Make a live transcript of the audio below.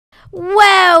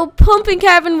Wow, pumpkin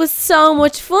carving was so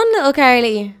much fun, little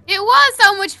Carly. It was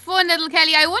so much fun, little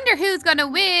Kelly. I wonder who's gonna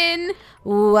win.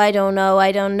 Ooh, I don't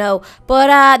know.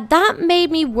 But that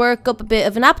made me work up a bit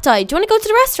of an appetite. Do you want to go to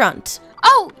the restaurant?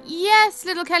 Oh, yes,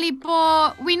 little Kelly,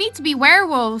 but we need to be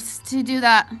werewolves to do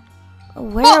that.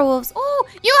 Werewolves. Oh,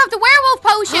 you have the werewolf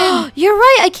potion. You're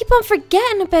right. I keep on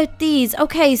forgetting about these.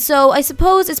 Okay, so I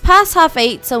suppose it's past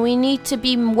 8:30, so we need to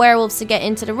be werewolves to get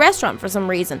into the restaurant for some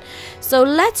reason. So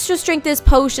let's just drink this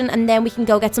potion and then we can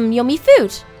go get some yummy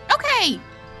food. Okay.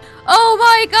 Oh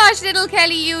my gosh, little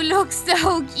Kelly, you look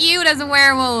so cute as a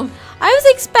werewolf. I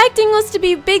was expecting us to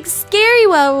be big, scary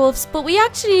werewolves, but we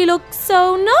actually look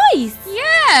so nice.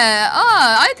 Yeah.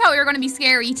 Oh, I thought we were going to be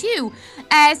scary too.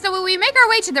 So will we make our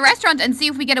way to the restaurant and see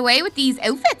if we get away with these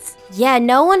outfits? Yeah,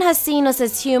 no one has seen us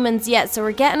as humans yet, so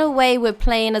we're getting away with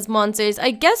playing as monsters.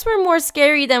 I guess we're more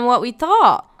scary than what we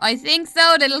thought. I think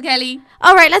so, little Kelly.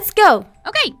 All right, let's go.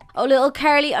 Okay. Oh, little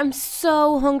Carly, I'm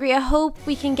so hungry. I hope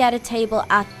we can get a table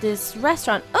at this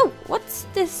restaurant. Oh, what's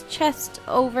this chest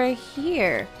over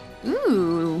here?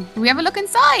 Ooh, can we have a look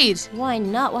inside? Why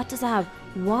not? What does it have?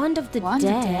 Wand of the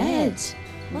Dead.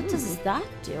 What Ooh. does that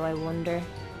do, I wonder?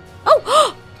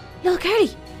 Oh, little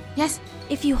Carly. Yes.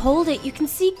 If you hold it, you can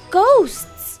see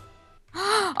ghosts.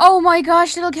 Oh my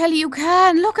gosh, little Kelly, you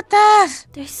can. Look at that.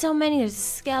 There's so many. There's a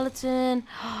skeleton.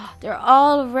 They're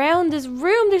all around this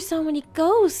room. There's so many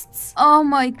ghosts. Oh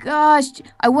my gosh.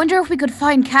 I wonder if we could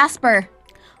find Casper.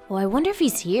 Oh, I wonder if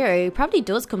he's here. He probably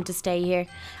does come to stay here.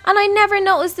 And I never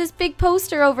noticed this big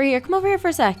poster over here. Come over here for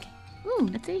a sec. Ooh,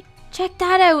 let's see. Check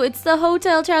that out. It's the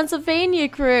Hotel Transylvania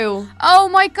crew. Oh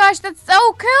my gosh, that's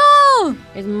so cool.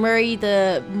 There's Murray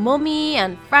the Mummy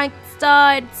and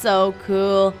Frankenstein. So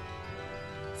cool.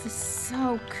 This is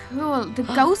so cool. The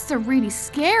ghosts are really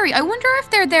scary. I wonder if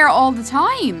they're there all the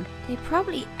time. They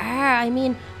probably are. I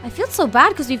mean, I feel so bad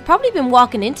because we've probably been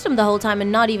walking into them the whole time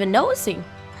and not even noticing.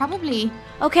 Probably.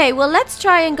 Okay, well, let's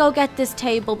try and go get this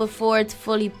table before it's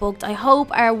fully booked. I hope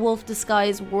our wolf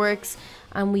disguise works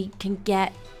and we can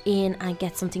get in and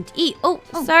get something to eat. Oh,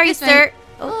 sorry, sir.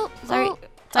 Sorry.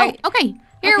 Oh, okay.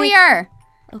 Here we are.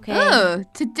 Okay. Oh,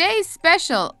 today's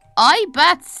special. I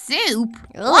bat soup.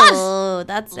 Oh,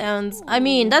 that sounds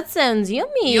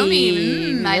yummy.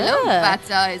 Yummy. I love Yeah.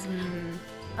 bat's eyes.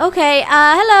 Okay,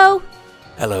 hello.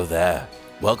 Hello there.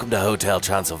 Welcome to Hotel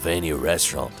Transylvania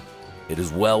restaurant. It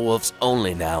is werewolves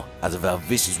only now, as of how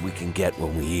vicious we can get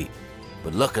when we eat.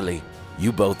 But luckily,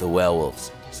 you both are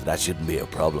werewolves, so that shouldn't be a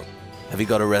problem. Have you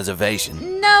got a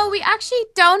reservation? No, we actually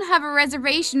don't have a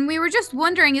reservation. We were just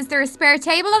wondering, is there a spare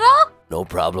table at all? No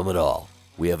problem at all.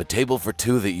 We have a table for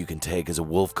two that you can take as a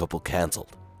wolf couple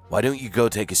cancelled. Why don't you go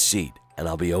take a seat, and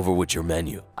I'll be over with your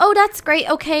menu. Oh, that's great.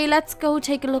 Okay, let's go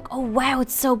take a look. Oh, wow,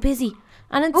 it's so busy.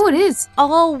 And it's it is.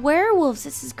 all werewolves.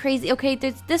 This is crazy. Okay,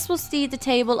 this will see the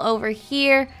table over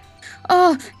here.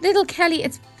 Oh, little Kelly,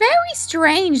 it's very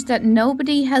strange that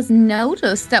nobody has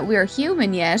noticed that we're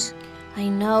human yet. I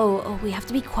know. Oh, we have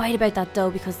to be quiet about that though,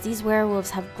 because these werewolves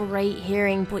have great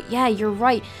hearing. But yeah, you're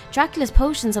right. Dracula's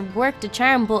potions have worked a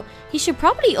charm, but he should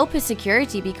probably up his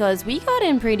security because we got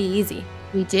in pretty easy.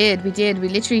 We did. We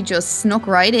literally just snuck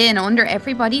right in under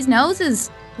everybody's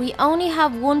noses. We only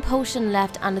have one potion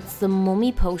left and it's the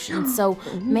mummy potion, so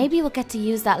maybe we'll get to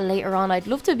use that later on. I'd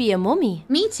love to be a mummy.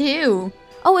 Me too.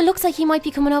 Oh, it looks like he might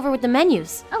be coming over with the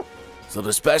menus. Oh. So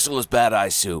the special is bad eye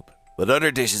soup, but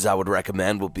other dishes I would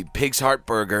recommend would be pig's heart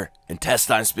burger,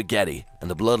 intestine spaghetti, and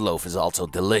the blood loaf is also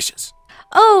delicious.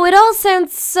 Oh, it all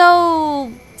sounds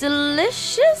so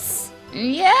delicious.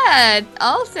 Yeah, it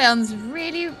all sounds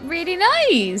really, really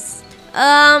nice.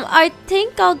 I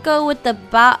think I'll go with the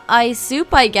bat eye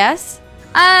soup, I guess.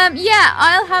 Yeah,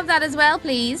 I'll have that as well,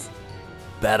 please.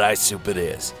 Bad eye soup it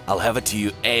is. I'll have it to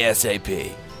you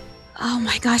ASAP. Oh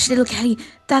my gosh, little Kelly,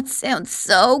 that sounds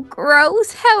so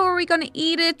gross. How are we gonna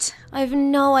eat it? I have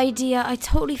no idea. I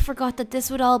totally forgot that this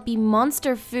would all be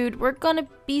monster food. We're gonna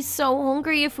be so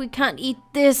hungry if we can't eat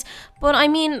this. But I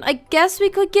mean, I guess we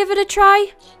could give it a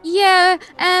try. Yeah,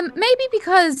 maybe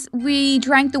because we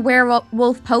drank the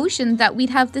werewolf potion that we'd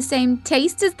have the same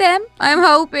taste as them. I'm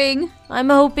hoping. I'm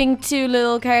hoping too,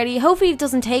 little Carly. Hopefully it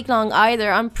doesn't take long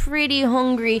either. I'm pretty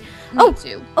hungry. Me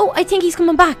too. Oh, I think he's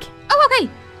coming back. Oh, okay.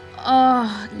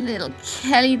 Oh, little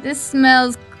Kelly, this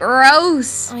smells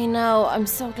gross. I know. I'm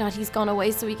so glad he's gone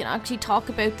away so we can actually talk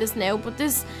about this now. But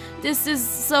this is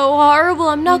so horrible.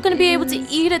 I'm not going to be able to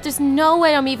eat it. There's no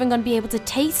way I'm even going to be able to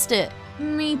taste it.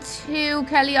 Me too,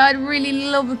 Kelly. I'd really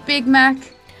love a Big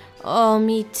Mac. Oh,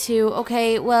 me too.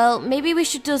 Okay, well, maybe we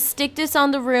should just stick this on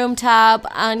the room tab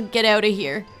and get out of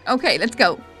here. Okay, let's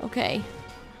go. Okay.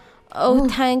 Oh,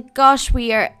 thank gosh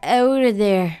we are out of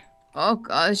there. Oh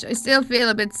gosh, I still feel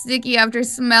a bit sticky after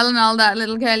smelling all that,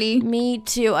 little Kelly. Me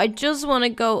too. I just want to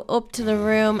go up to the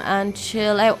room and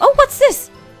chill out. Oh, what's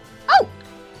this? Oh!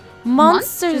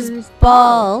 Monsters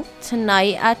Ball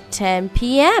tonight at 10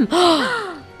 p.m.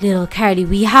 Little Carly,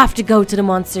 we have to go to the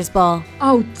Monsters Ball.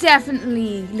 Oh,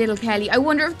 definitely, little Kelly. I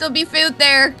wonder if there'll be food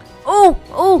there.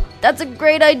 Oh, that's a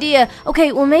great idea.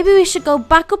 Okay, well, maybe we should go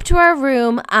back up to our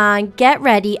room and get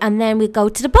ready, and then we'll go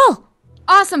to the ball.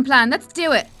 Awesome plan. Let's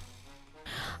do it.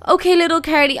 Okay, little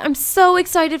Carly, I'm so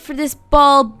excited for this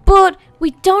ball, but we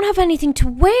don't have anything to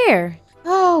wear.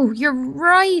 Oh, you're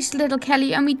right, little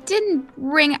Kelly, and we didn't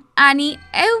bring any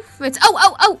outfits.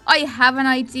 Oh, I have an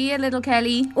idea, little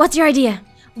Kelly. What's your idea?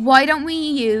 Why don't we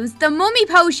use the mummy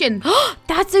potion?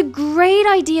 That's a great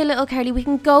idea, little Carly. We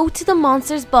can go to the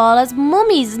Monsters Ball as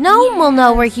mummies. No one will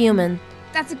know we're human.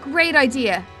 That's a great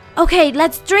idea. Okay,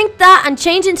 let's drink that and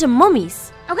change into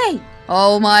mummies. Okay.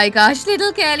 Oh my gosh,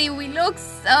 little Kelly, we look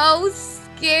so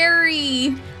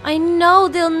scary. I know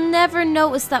they'll never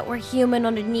notice that we're human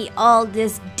underneath all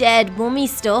this dead mummy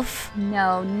stuff.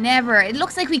 No, never. It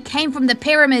looks like we came from the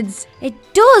pyramids. It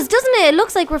does, doesn't it? It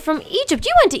looks like we're from Egypt.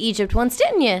 You went to Egypt once,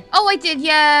 didn't you? Oh, I did,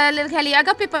 yeah, little Kelly. I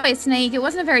got bit by a snake. It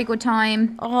wasn't a very good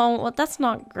time. Oh, well, that's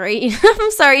not great.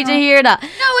 I'm sorry to hear that. No,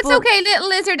 it's okay. Little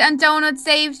Lizard and Donut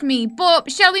saved me. But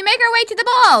shall we make our way to the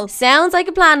ball? Sounds like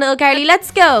a plan, little Carly.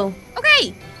 Let's go.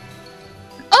 Okay.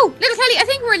 Oh, little Kelly, I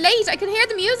think we're late. I can hear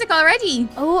the music already.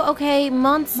 Oh, okay.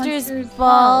 Monsters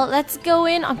Ball. Let's go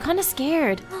in. I'm kind of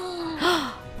scared.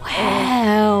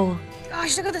 Wow.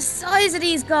 Gosh, look at the size of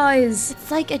these guys.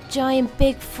 It's like a giant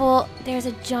Bigfoot. There's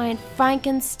a giant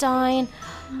Frankenstein.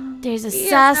 There's a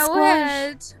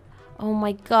Sasquatch. Oh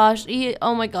my gosh.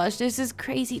 Oh my gosh. This is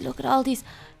crazy. Look at all these.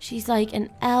 She's like an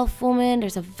elf woman.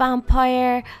 There's a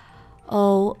vampire.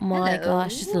 Oh my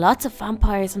gosh. There's lots of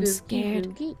vampires. I'm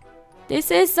scared. This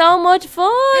is so much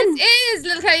fun. This is,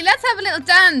 little Kelly. Let's have a little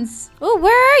dance. Oh,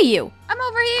 where are you? I'm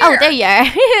over here. Oh, there you are.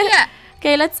 Yeah.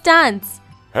 Okay, let's dance.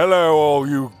 Hello, all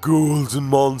you ghouls and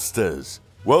monsters.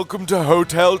 Welcome to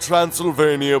Hotel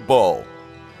Transylvania Ball.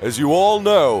 As you all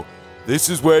know, this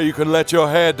is where you can let your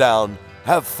hair down,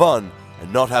 have fun,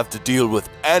 and not have to deal with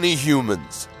any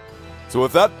humans. So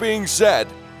with that being said,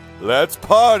 let's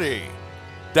party.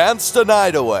 Dance the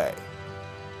night away.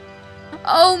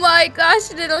 Oh my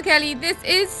gosh, little Kelly, this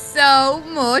is so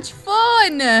much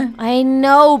fun. I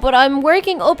know, but I'm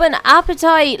working up an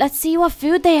appetite. Let's see what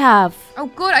food they have. Oh,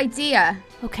 good idea.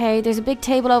 Okay, there's a big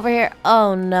table over here.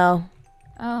 Oh no.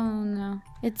 Oh no.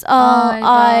 It's all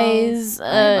Eyeballs.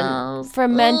 eyes.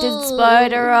 Fermented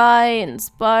spider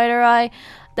eye.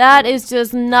 That is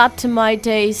just not to my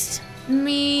taste.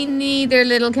 Me neither,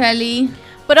 little Kelly.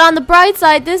 But on the bright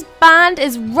side, this band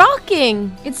is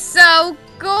rocking. It's so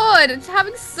good. It's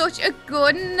having such a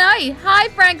good night. Hi,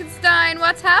 Frankenstein.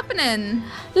 What's happening?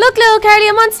 Look, little Carly,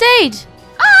 I'm on stage.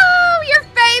 Oh, you're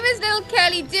famous, little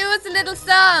Kelly. Do us a little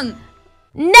song.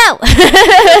 No.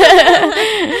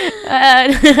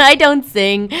 I don't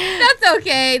sing. That's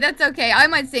okay. That's okay. I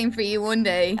might sing for you one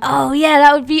day. Oh, yeah,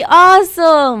 that would be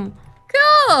awesome.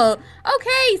 Cool.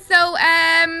 Okay, so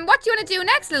what do you want to do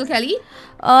next, little Kelly?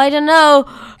 I don't know.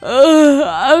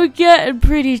 I'm getting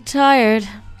pretty tired.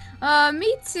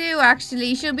 Me too,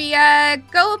 actually. Should we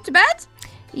go up to bed?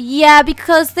 Yeah,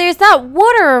 because there's that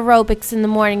water aerobics in the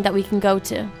morning that we can go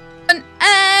to.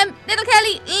 Little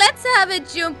Kelly, let's have a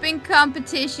jumping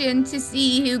competition to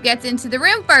see who gets into the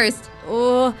room first.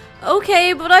 Oh,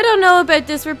 okay, but I don't know about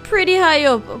this. We're pretty high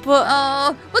up, but...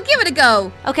 Oh, we'll give it a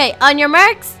go. Okay, on your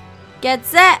marks, get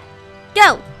set,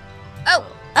 go. Oh,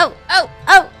 Oh, oh,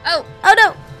 oh, oh, oh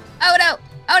no. oh no,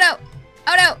 oh no,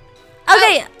 oh no.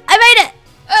 Okay, I made it.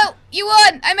 Oh, you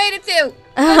won. I made it too.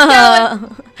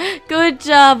 Good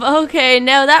job. Okay,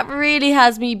 now that really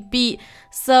has me beat.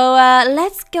 So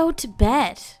let's go to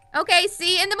bed. Okay,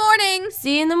 see you in the morning.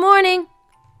 See you in the morning.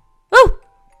 Oh,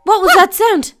 what was that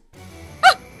sound?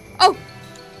 Oh,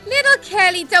 little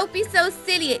Kelly, don't be so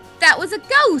silly. That was a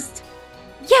ghost.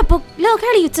 Yeah, but little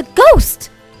Kelly, it's a ghost.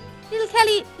 Little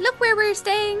Kelly, look where we're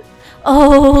staying.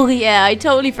 Oh, yeah, I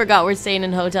totally forgot we're staying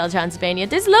in Hotel Transylvania.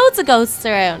 There's loads of ghosts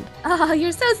around. Oh,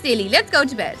 you're so silly. Let's go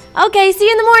to bed. Okay, see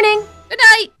you in the morning. Good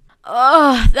night.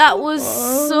 Oh, that was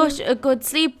such a good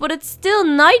sleep, but it's still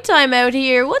nighttime out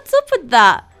here. What's up with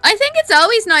that? I think it's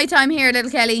always nighttime here,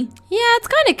 little Kelly. Yeah, it's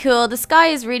kind of cool. The sky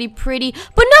is really pretty.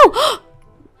 But no!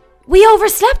 We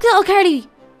overslept, little Carly.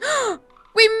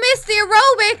 We missed the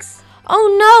aerobics. Oh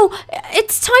no!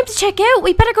 It's time to check out.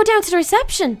 We better go down to the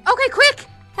reception. Okay, quick.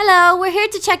 Hello, we're here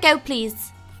to check out,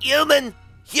 please. Human!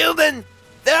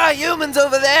 There are humans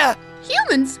over there!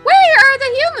 Humans? Where are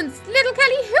the humans? Little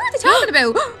Kelly, who are they talking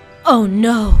about? Oh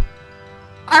no!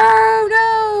 Oh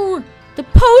no! The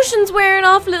potion's wearing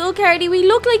off, little Carly. We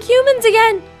look like humans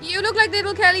again. You look like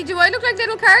little Kelly. Do I look like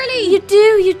little Carly? You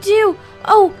do.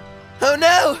 Oh, Oh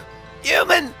no!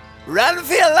 Human! Run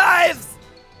for your lives!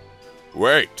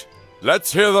 Wait,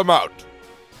 let's hear them out.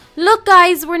 look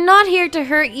guys, we're not here to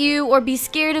hurt you or be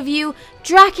scared of you.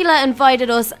 Dracula invited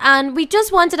us and we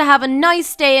just wanted to have a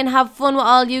nice day and have fun with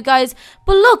all you guys.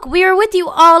 But look, we were with you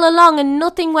all along and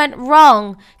nothing went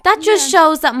wrong. That just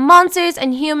shows that monsters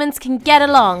and humans can get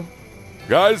along.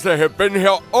 Guys, they have been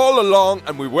here all along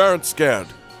and we weren't scared.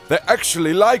 They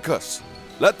actually like us.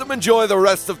 Let them enjoy the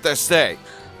rest of their stay.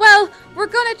 Well, we're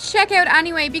gonna check out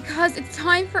anyway because it's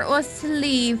time for us to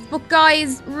leave. But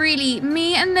guys, really,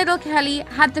 me and little Kelly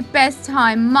had the best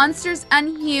time. Monsters and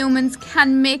humans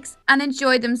can mix and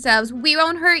enjoy themselves. We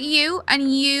won't hurt you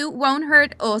and you won't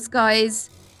hurt us, guys.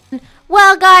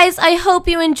 Well guys, I hope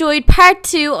you enjoyed part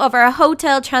 2 of our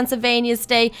Hotel Transylvania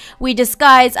stay. We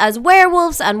disguised as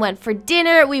werewolves and went for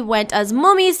dinner. We went as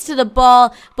mummies to the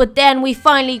ball, but then we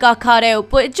finally got caught out.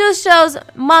 But it just shows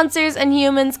monsters and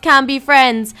humans can be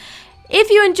friends. If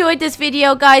you enjoyed this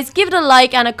video guys, give it a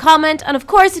like and a comment. And of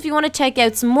course, if you want to check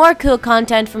out some more cool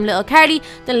content from Little Carly,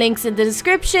 the link's in the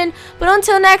description. But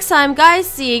until next time guys,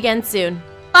 see you again soon.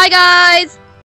 Bye, guys!